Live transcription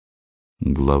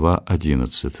Глава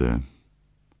 11.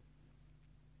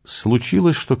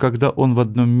 Случилось, что когда он в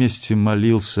одном месте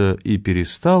молился и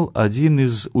перестал, один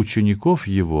из учеников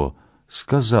его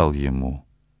сказал ему: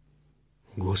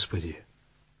 «Господи,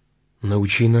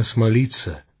 научи нас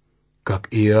молиться, как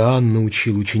Иоанн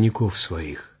научил учеников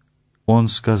своих». Он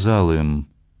сказал им: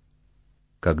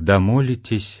 «Когда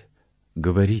молитесь,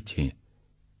 говорите: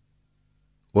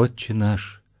 Отче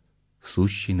наш,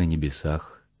 сущий на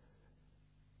небесах,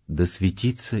 да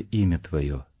святится имя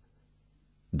Твое,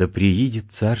 да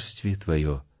приидет Царствие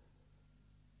Твое,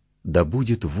 да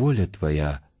будет воля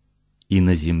Твоя и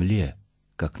на земле,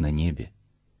 как на небе.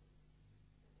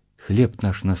 Хлеб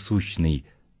наш насущный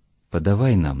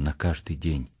подавай нам на каждый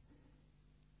день,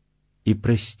 и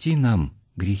прости нам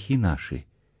грехи наши,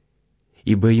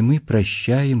 ибо и мы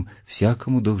прощаем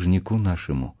всякому должнику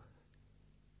нашему.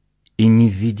 И не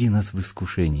введи нас в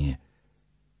искушение,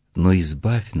 но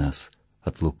избавь нас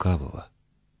от лукавого».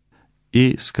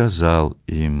 И сказал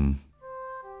им: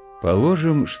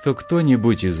 «Положим, что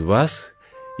кто-нибудь из вас,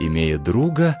 имея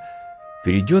друга,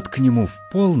 придет к нему в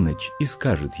полночь и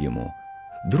скажет ему: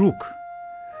 «Друг,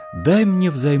 дай мне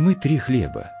взаймы 3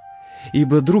 хлеба,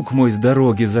 ибо друг мой с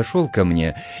дороги зашел ко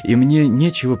мне, и мне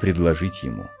нечего предложить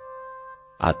ему».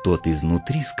 А тот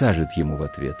изнутри скажет ему в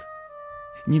ответ: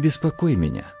 «Не беспокой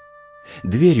меня,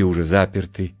 двери уже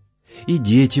заперты, и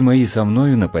дети мои со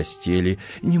мною на постели,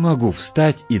 не могу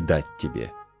встать и дать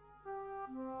тебе».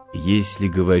 Если,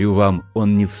 говорю вам,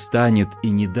 он не встанет и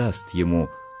не даст ему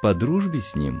по дружбе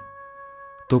с ним,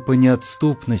 то по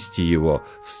неотступности его,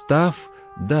 встав,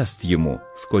 даст ему,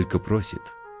 сколько просит.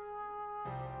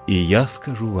 И я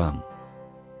скажу вам: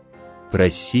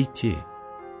 просите,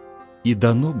 и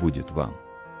дано будет вам,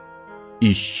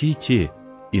 ищите,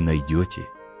 и найдете,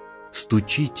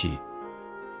 стучите,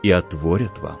 и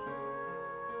отворят вам.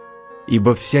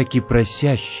 Ибо всякий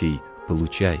просящий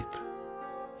получает,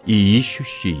 и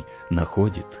ищущий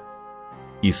находит,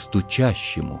 и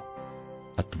стучащему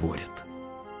отворят.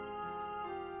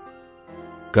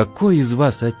 Какой из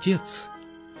вас отец,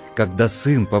 когда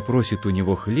сын попросит у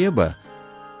него хлеба,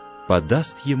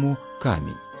 подаст ему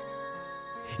камень?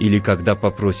 Или когда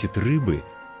попросит рыбы,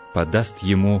 подаст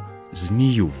ему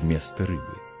змею вместо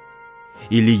рыбы?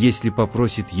 Или если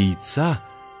попросит яйца,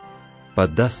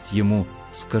 подаст ему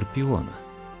скорпиона?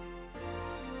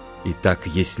 Итак,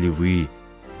 если вы,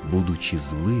 будучи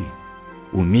злы,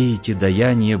 умеете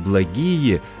даяния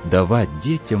благие давать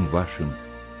детям вашим,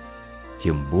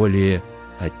 тем более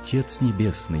Отец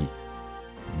Небесный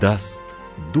даст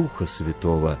Духа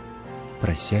Святого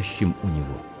просящим у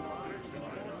Него.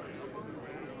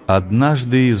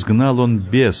 Однажды изгнал он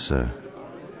беса,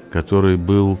 который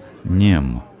был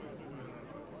нем.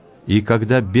 И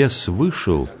когда бес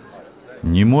вышел,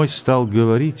 немой стал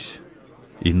говорить,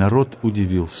 и народ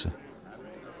удивился.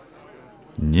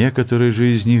 Некоторые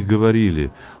же из них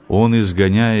говорили: он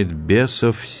изгоняет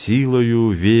бесов силою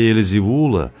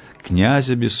Веельзевула,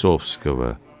 князя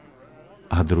бесовского.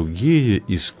 А другие,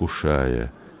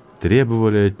 искушая,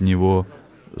 требовали от него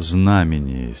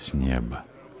знамения с неба.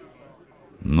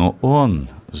 Но он,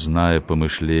 зная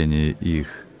помышления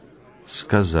их,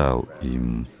 сказал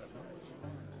им: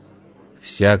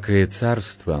 «Всякое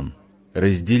царство,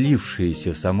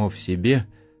 разделившееся само в себе,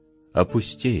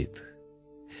 опустеет,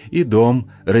 и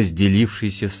дом,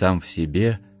 разделившийся сам в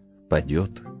себе,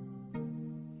 падет.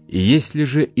 И если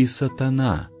же и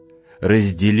сатана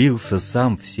разделился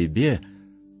сам в себе,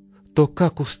 то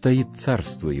как устоит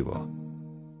царство его?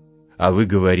 А вы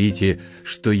говорите,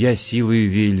 что я силою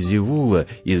Веельзевула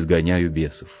изгоняю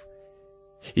бесов.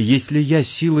 И если я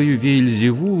силою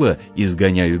Веельзевула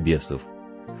изгоняю бесов,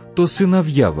 то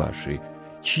сыновья ваши,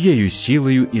 чьею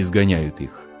силою изгоняют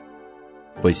их?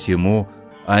 Посему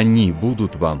они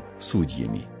будут вам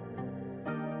судьями.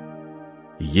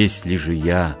 Если же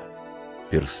я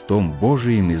перстом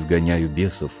Божиим изгоняю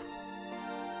бесов,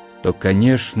 то,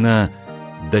 конечно,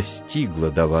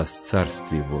 достигло до вас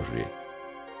Царствие Божие.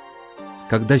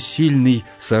 Когда сильный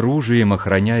с оружием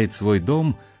охраняет свой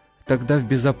дом, тогда в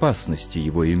безопасности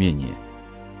его имение.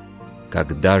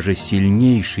 Когда же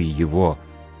сильнейший его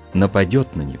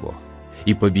нападет на него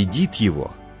и победит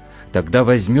его, тогда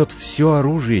возьмет все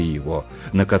оружие его,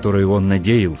 на которое он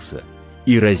надеялся,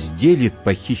 и разделит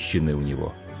похищенное у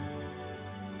него.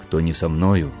 Кто не со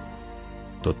мною,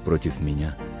 тот против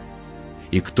меня,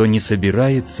 и кто не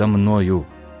собирает со мною,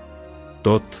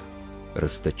 тот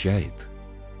расточает.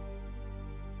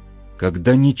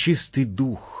 Когда нечистый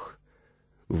дух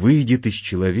выйдет из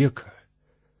человека,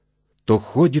 то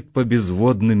ходит по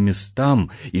безводным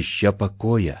местам, ища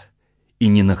покоя, и,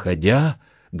 не находя,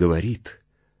 говорит: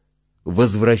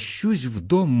 возвращусь в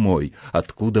дом мой,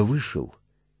 откуда вышел.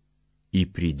 И,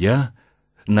 придя,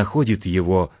 находит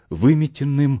его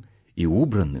выметенным и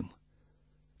убранным.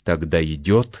 Тогда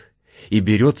идет и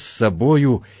берет с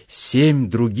собою 7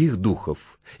 других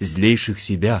духов, злейших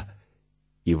себя,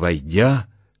 и, войдя,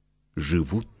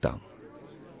 живут там.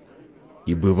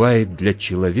 И бывает для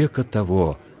человека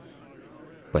того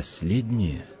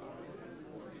последнее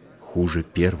хуже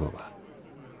первого.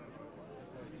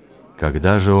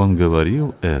 Когда же он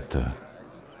говорил это,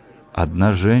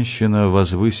 одна женщина,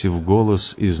 возвысив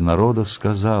голос из народа,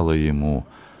 сказала ему: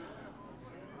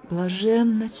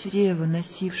 «Блаженно чрево,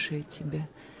 носившее тебя,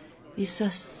 и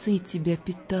сосцы тебя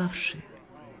питавшие».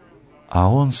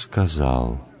 А он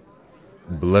сказал: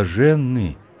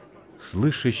 Блаженны,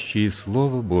 слышащие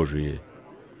Слово Божие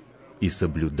и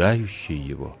соблюдающие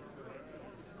его.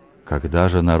 Когда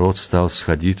же народ стал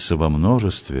сходиться во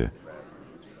множестве,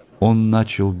 он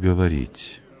начал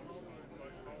говорить: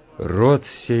 Род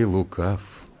сей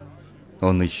лукав,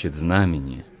 он ищет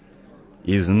знамения,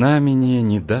 и знамение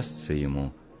не дастся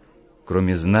ему,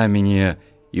 кроме знамения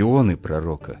Ионы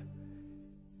пророка.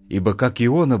 Ибо как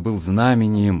Иона был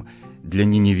знамением для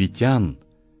ниневитян,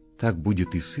 так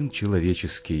будет и Сын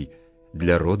Человеческий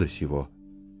для рода сего.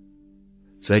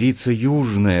 Царица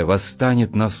Южная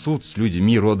восстанет на суд с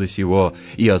людьми рода сего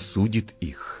и осудит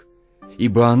их,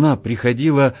 ибо она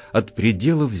приходила от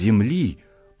пределов земли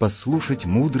послушать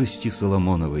мудрости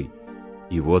Соломоновой,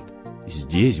 и вот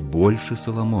здесь больше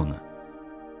Соломона.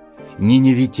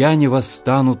 Ниневитяне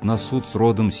восстанут на суд с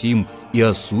родом сим и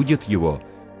осудят его,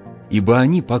 ибо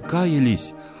они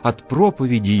покаялись от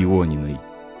проповеди Иониной,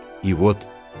 и вот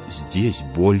здесь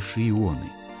больше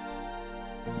Ионы.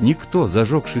 Никто,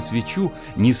 зажегший свечу,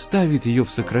 не ставит ее в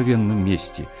сокровенном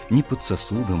месте, ни под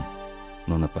сосудом,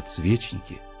 но на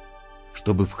подсвечнике,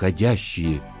 чтобы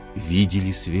входящие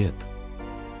видели свет.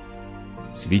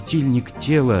 Светильник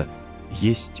тела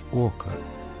есть око.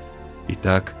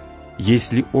 Итак,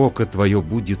 если око твое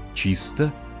будет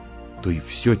чисто, то и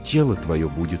все тело твое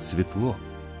будет светло.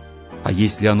 А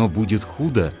если оно будет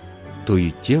худо, то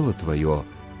и тело твое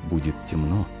будет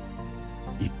темно.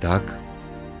 Итак,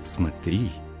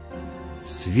 смотри,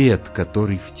 свет,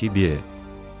 который в тебе,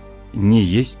 не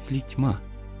есть ли тьма?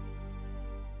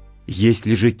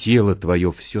 Если же тело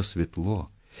твое все светло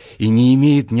и не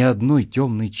имеет ни одной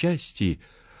темной части,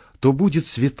 то будет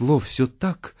светло все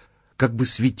так, как бы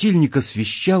светильник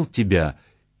освещал тебя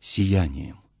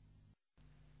сиянием.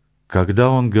 Когда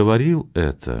он говорил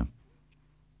это,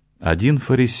 один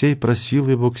фарисей просил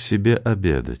его к себе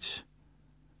обедать.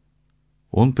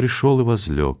 Он пришел и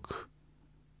возлег.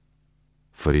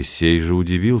 Фарисей же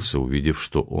удивился, увидев,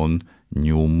 что он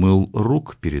не умыл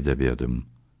рук перед обедом.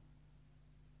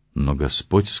 Но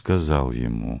Господь сказал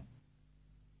ему: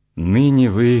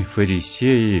 «Ныне вы,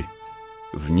 фарисеи,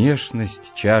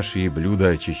 внешность чаши и блюда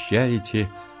очищаете,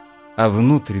 а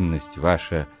внутренность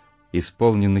ваша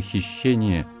исполнена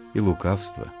хищения и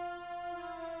лукавства.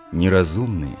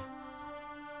 Неразумные!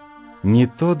 Не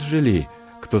тот же ли,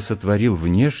 кто сотворил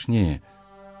внешнее,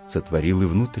 сотворил и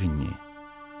внутреннее?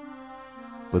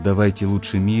 Подавайте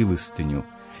лучше милостыню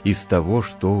из того,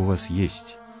 что у вас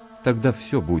есть, тогда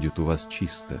все будет у вас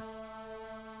чисто.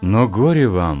 Но горе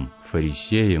вам,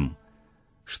 фарисеям,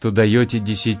 что даете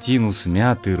десятину с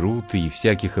мяты, руты и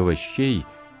всяких овощей,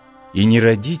 и не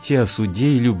родите о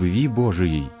суде и любви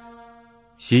Божией.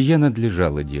 Сие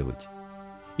надлежало делать,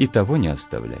 и того не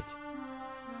оставлять.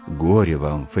 Горе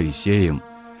вам, фарисеям,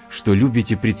 что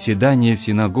любите председание в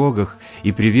синагогах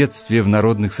и приветствие в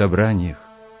народных собраниях.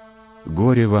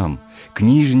 Горе вам,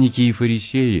 книжники и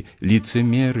фарисеи,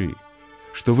 лицемеры,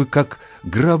 что вы как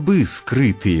гробы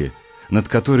скрытые, над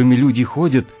которыми люди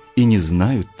ходят и не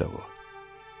знают того.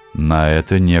 На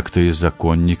это некто из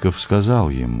законников сказал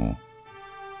ему: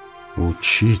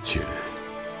 «Учитель,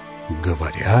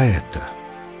 говоря это,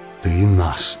 ты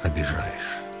нас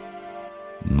обижаешь».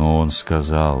 Но он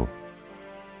сказал: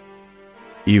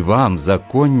 И вам,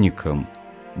 законникам,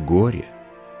 горе,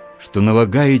 что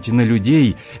налагаете на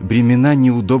людей бремена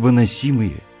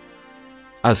неудобоносимые,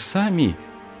 а сами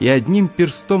и одним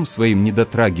перстом своим не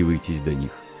дотрагиваетесь до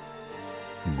них.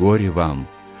 Горе вам,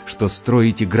 что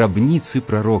строите гробницы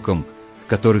пророкам,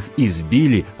 которых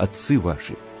избили отцы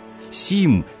ваши.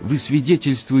 Сим вы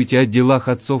свидетельствуете о делах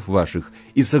отцов ваших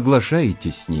и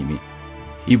соглашаетесь с ними,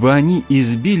 ибо они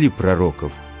избили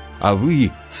пророков, а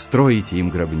вы строите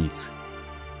им гробницы.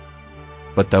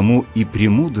 Потому и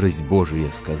премудрость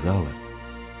Божия сказала: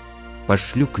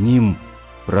 пошлю к ним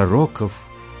пророков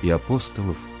и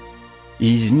апостолов,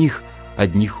 и из них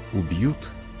одних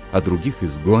убьют, а других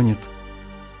изгонят.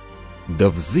 Да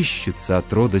взыщется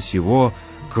от рода сего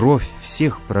кровь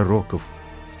всех пророков,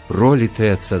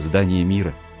 пролитая от создания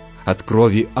мира, от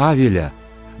крови Авеля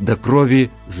до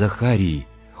крови Захарии,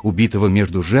 убитого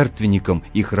между жертвенником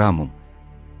и храмом.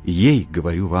 Ей,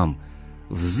 говорю вам,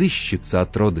 взыщется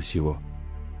от рода сего.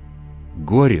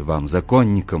 Горе вам,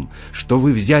 законникам, что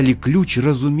вы взяли ключ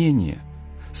разумения,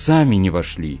 сами не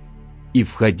вошли и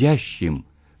входящим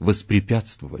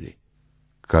воспрепятствовали».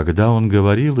 Когда он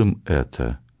говорил им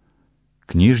это,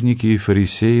 книжники и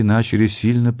фарисеи начали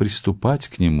сильно приступать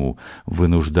к нему,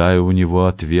 вынуждая у него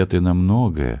ответы на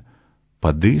многое,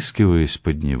 подыскиваясь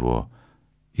под него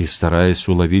и стараясь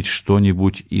уловить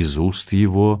что-нибудь из уст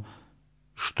его,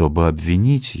 чтобы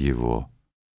обвинить его.